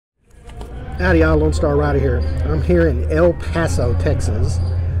Howdy y'all, Lone Star Rider here. I'm here in El Paso, Texas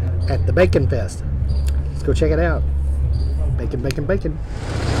at the Bacon Fest. Let's go check it out. Bacon, bacon, bacon.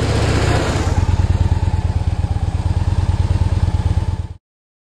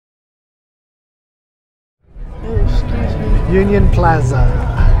 Union Plaza.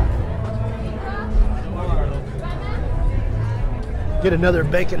 Get another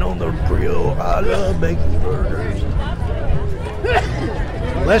bacon on the grill. I love bacon burgers.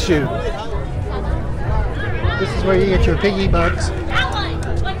 Bless you. This is where you get your piggy bucks.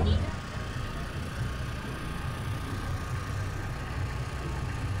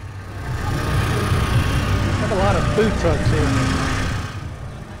 Have a lot of food trucks here.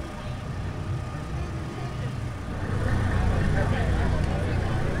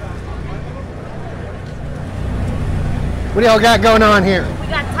 What do y'all got going on here? We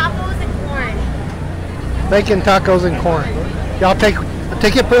got tacos and corn. Bacon, tacos, and corn. Y'all take a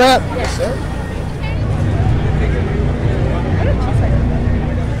ticket for that? Yes, sir.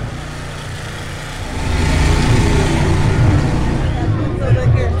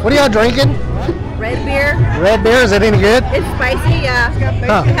 What are y'all drinking? Red beer. Red beer, is it any good? It's spicy, yeah.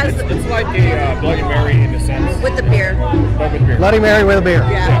 Huh. It's like a Bloody Mary in a sense. With the beer. But with beer. Bloody Mary with a beer.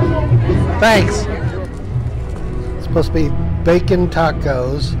 Yeah. Thanks. It's supposed to be bacon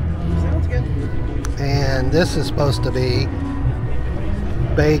tacos. Sounds good. And this is supposed to be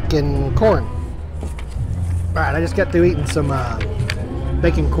bacon corn. Alright, I just got through eating some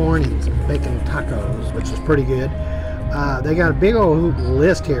bacon corn and some bacon tacos, which is pretty good. They got a big old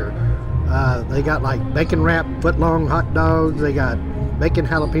list here. They got like bacon wrap, foot long hot dogs. They got bacon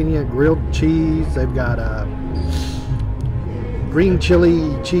jalapeno grilled cheese. They've got green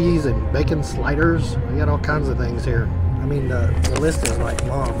chili cheese and bacon sliders. They got all kinds of things here. I mean, the list is like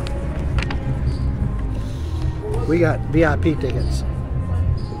long. We got VIP tickets,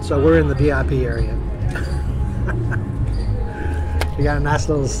 so we're in the VIP area. We got a nice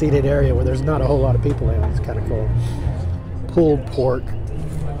little seated area where there's not a whole lot of people in. It's kind of cool. Pulled pork.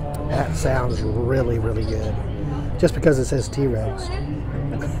 That sounds really, really good. Just because it says T-Rex.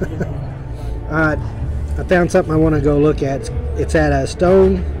 Alright, I found something I want to go look at. It's at a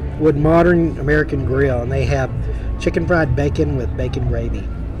Stonewood Modern American Grill, and they have chicken fried bacon with bacon gravy.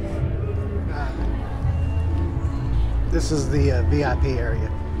 This is the VIP area.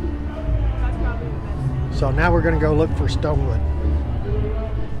 So now we're going to go look for Stonewood.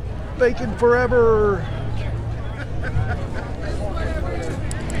 Bacon forever!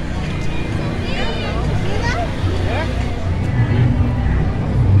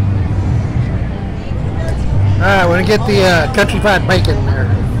 Alright, we're going to get the country fried bacon there.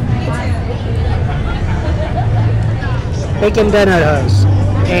 Bacon donuts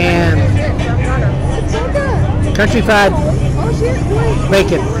and country fried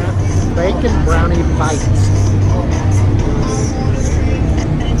bacon. Bacon brownie bites.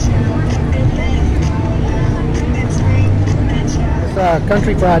 This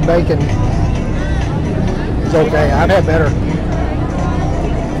country fried bacon is okay. I've had better.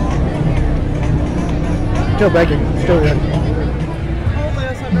 Still bacon, still good.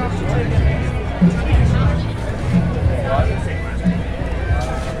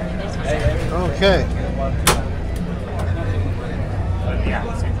 Okay.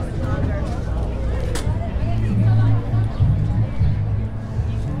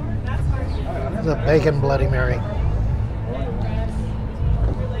 This is a bacon Bloody Mary.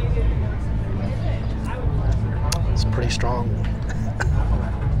 It's pretty strong.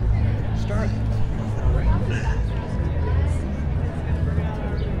 Start.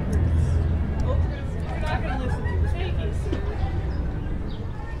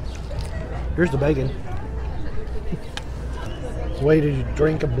 Here's the bacon. The way to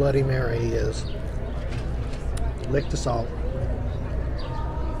drink a Bloody Mary is lick the salt,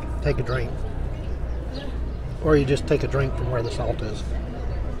 take a drink, or you just take a drink from where the salt is.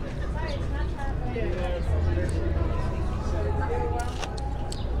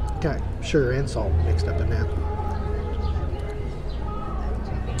 Got sugar and salt mixed up in that.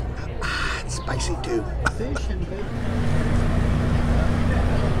 It's spicy too.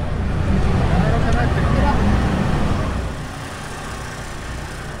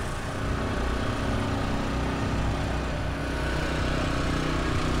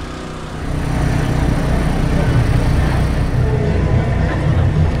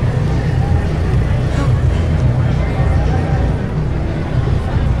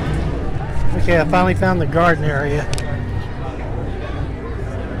 Okay, I finally found the garden area.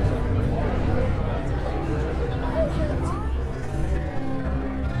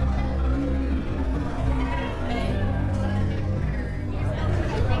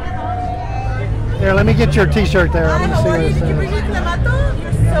 Here, let me get your T-shirt there. I'm Hi, gonna how see are what you? it Did you bring says. your clamato?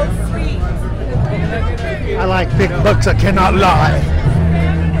 You're so sweet. I like big bucks. I cannot lie.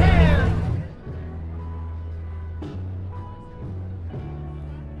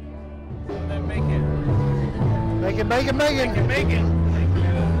 Bacon, bacon, bacon. Bacon.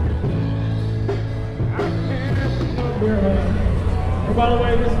 And by the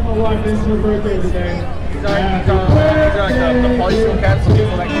way, this is my wife. This is her birthday today. These are like the polystyrene cats, so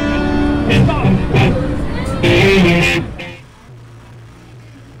people like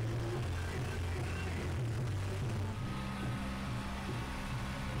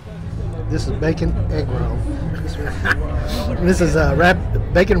This is bacon egg roll. This is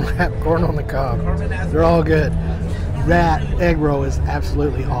bacon wrapped corn on the cob. They're all good. That egg roll is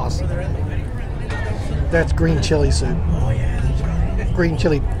absolutely awesome. That's green chili soup. Green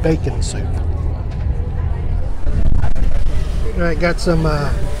chili bacon soup. All right, got some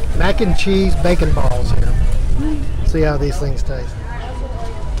mac and cheese bacon balls here. See how these things taste.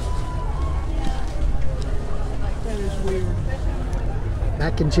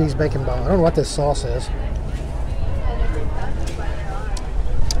 Mac and cheese bacon ball. I don't know what this sauce is.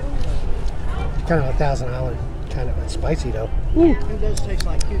 Kind of a $1,000 kind of. It's spicy though. It does taste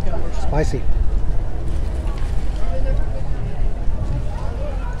like cucumbers. Spicy.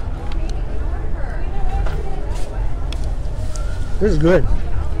 This is good.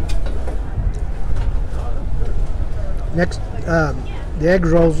 Next, the egg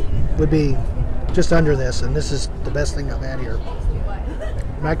rolls would be just under this, and this is the best thing I've had here.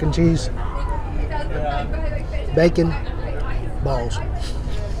 Mac and cheese, bacon balls,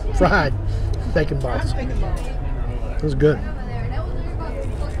 fried bacon balls. It was good.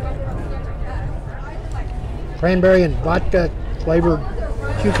 Cranberry and vodka flavored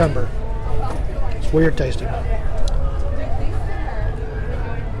cucumber. It's weird tasting.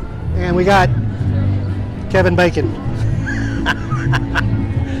 And we got Kevin Bacon.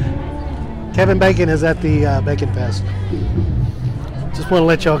 Kevin Bacon is at the Bacon Fest. Just want to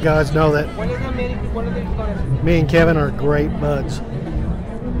let y'all guys know that me and Kevin are great buds.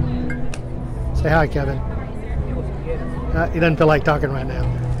 Say hi, Kevin. He doesn't feel like talking right now.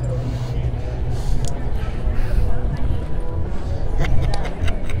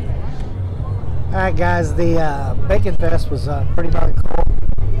 Alright guys, the Bacon Fest was pretty darn cool.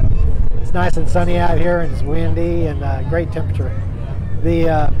 It's nice and sunny out here, and it's windy, and great temperature.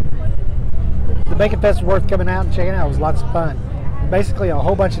 The Bacon Fest was worth coming out and checking out. It was lots of fun. Basically, a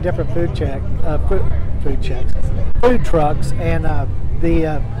whole bunch of different food trucks, and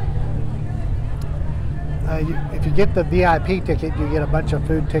if you get the VIP ticket, you get a bunch of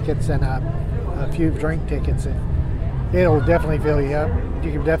food tickets and a few drink tickets. It'll definitely fill you up.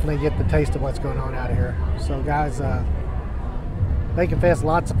 You can definitely get the taste of what's going on out here. So guys, Bacon Fest,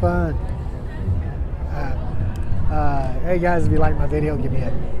 lots of fun. Hey guys, if you like my video, give me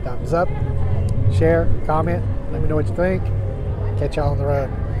a thumbs up, share, comment, let me know what you think. Catch y'all on the road.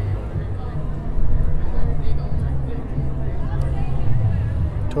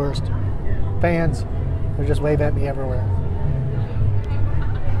 Tourists, fans, they just wave at me everywhere.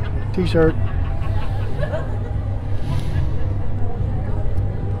 T-shirt.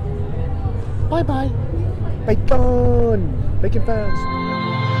 Bye-bye. Bacon! Bacon Fest.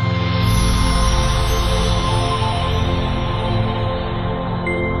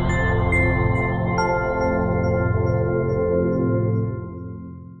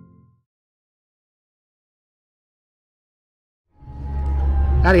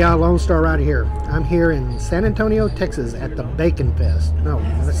 Howdy y'all, Lone Star right here. I'm here in San Antonio, Texas at the Bacon Fest. No,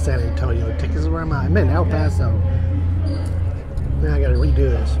 that's San Antonio, Texas. Where am I? I'm in El Paso. Now I gotta redo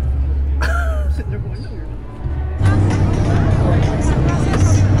this. Can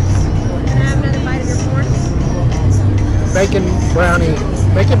I have another bite of your corn?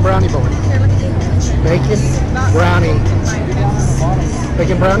 Bacon brownie boy. Here, look at these. Bacon brownie.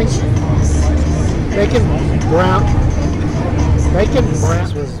 Bacon brownies? Bacon brown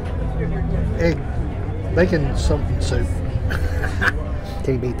was egg bacon something soup.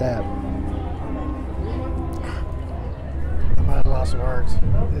 Can't beat that. I might have lost words.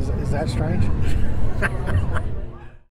 Is that strange?